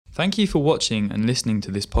Thank you for watching and listening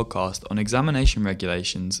to this podcast on examination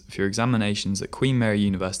regulations for your examinations at Queen Mary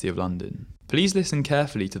University of London. Please listen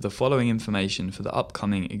carefully to the following information for the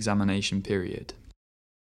upcoming examination period.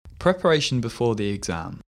 Preparation before the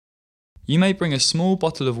exam. You may bring a small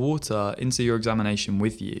bottle of water into your examination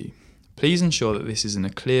with you. Please ensure that this is in a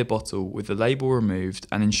clear bottle with the label removed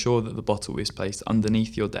and ensure that the bottle is placed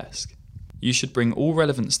underneath your desk. You should bring all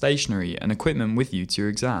relevant stationery and equipment with you to your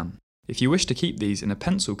exam. If you wish to keep these in a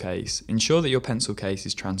pencil case, ensure that your pencil case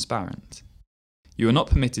is transparent. You are not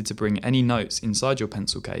permitted to bring any notes inside your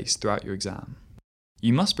pencil case throughout your exam.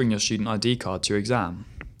 You must bring your student ID card to your exam.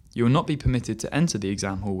 You will not be permitted to enter the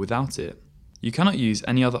exam hall without it. You cannot use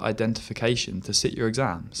any other identification to sit your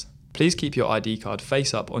exams. Please keep your ID card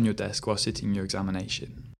face up on your desk while sitting your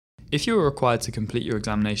examination. If you are required to complete your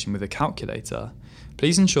examination with a calculator,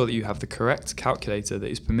 please ensure that you have the correct calculator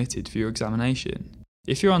that is permitted for your examination.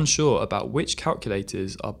 If you're unsure about which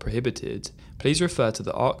calculators are prohibited, please refer to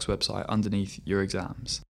the ARCS website underneath your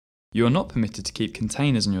exams. You are not permitted to keep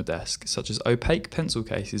containers on your desk, such as opaque pencil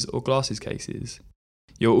cases or glasses cases.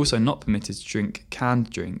 You are also not permitted to drink canned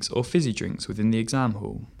drinks or fizzy drinks within the exam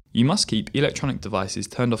hall. You must keep electronic devices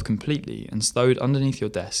turned off completely and stowed underneath your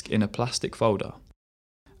desk in a plastic folder.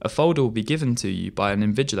 A folder will be given to you by an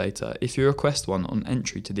invigilator if you request one on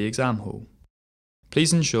entry to the exam hall.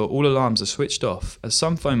 Please ensure all alarms are switched off, as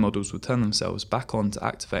some phone models will turn themselves back on to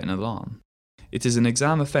activate an alarm. It is an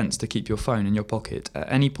exam offence to keep your phone in your pocket at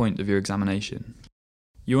any point of your examination.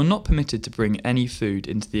 You are not permitted to bring any food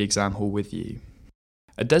into the exam hall with you.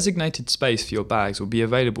 A designated space for your bags will be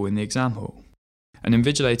available in the exam hall. An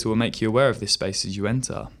invigilator will make you aware of this space as you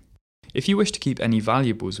enter. If you wish to keep any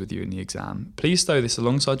valuables with you in the exam, please stow this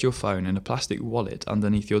alongside your phone in a plastic wallet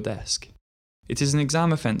underneath your desk. It is an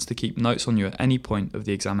exam offence to keep notes on you at any point of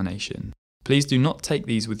the examination. Please do not take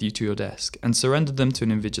these with you to your desk and surrender them to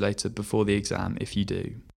an invigilator before the exam if you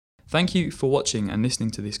do. Thank you for watching and listening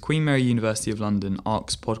to this Queen Mary University of London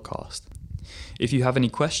ARCS podcast. If you have any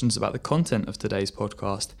questions about the content of today's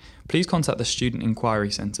podcast, please contact the Student Inquiry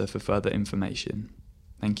Centre for further information.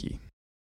 Thank you.